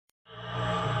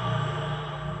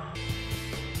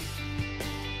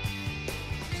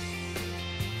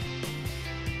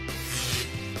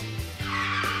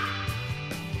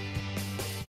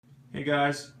Hey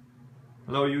guys,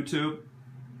 hello YouTube.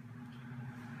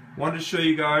 Wanted to show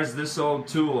you guys this old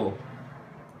tool.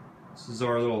 This is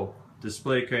our little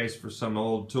display case for some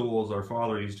old tools our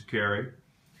father used to carry.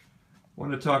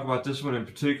 Wanted to talk about this one in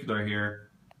particular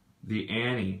here, the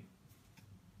Annie.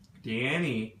 The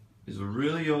Annie is a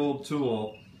really old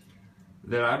tool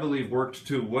that I believe worked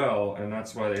too well, and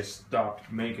that's why they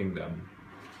stopped making them.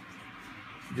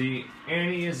 The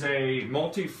Annie is a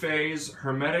multi-phase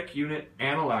hermetic unit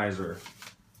analyzer.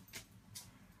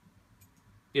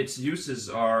 Its uses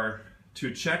are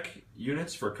to check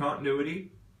units for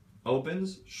continuity,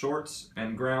 opens, shorts,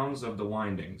 and grounds of the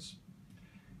windings.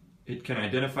 It can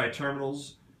identify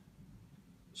terminals,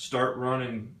 start, run,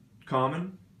 and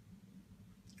common,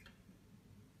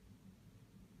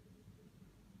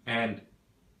 and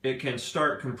it can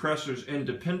start compressors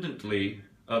independently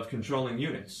of controlling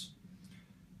units.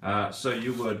 So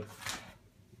you would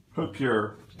hook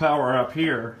your power up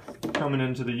here, coming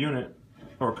into the unit,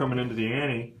 or coming into the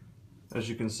Annie, as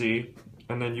you can see,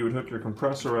 and then you would hook your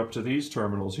compressor up to these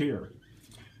terminals here.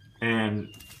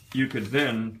 And you could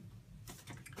then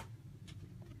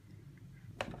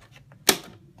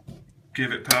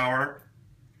give it power,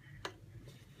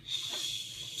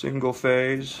 single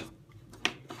phase,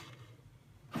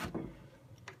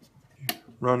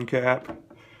 run cap,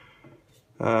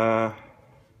 alright,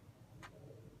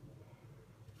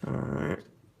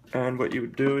 and what you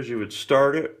would do is you would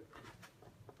start it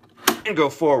and go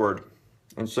forward,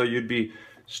 and so you'd be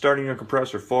starting your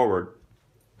compressor forward.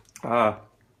 Now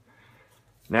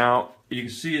you can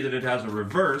see that it has a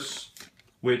reverse,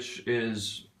 which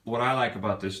is what I like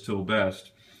about this tool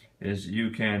best, is you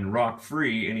can rock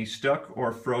free any stuck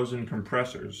or frozen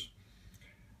compressors.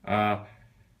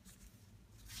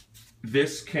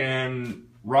 This can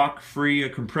rock free a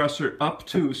compressor up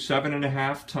to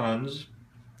 7.5 tons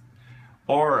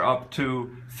or up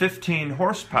to 15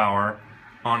 horsepower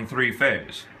on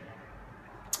 3-phase.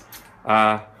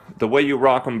 The way you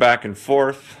rock them back and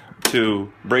forth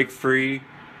to break free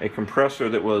a compressor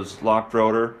that was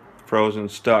LockRotor, frozen,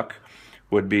 stuck,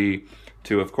 would be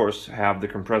to, of course, have the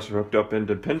compressor hooked up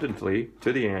independently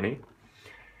to the Annie,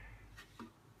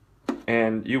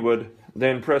 and you would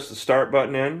then press the start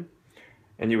button in,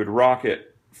 and you would rock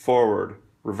it forward,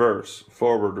 reverse,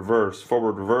 forward, reverse,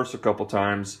 forward, reverse a couple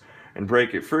times and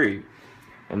break it free.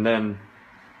 And then,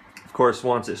 of course,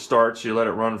 once it starts, you let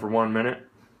it run for 1 minute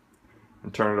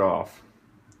and turn it off.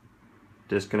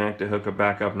 Disconnect it, hook it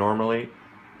back up normally,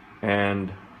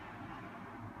 and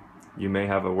you may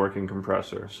have a working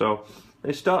compressor. So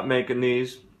they stopped making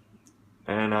these,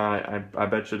 and I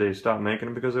bet you they stopped making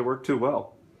them because they work too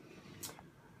well.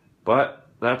 But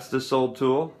that's this old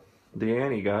tool, the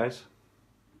Annie, guys.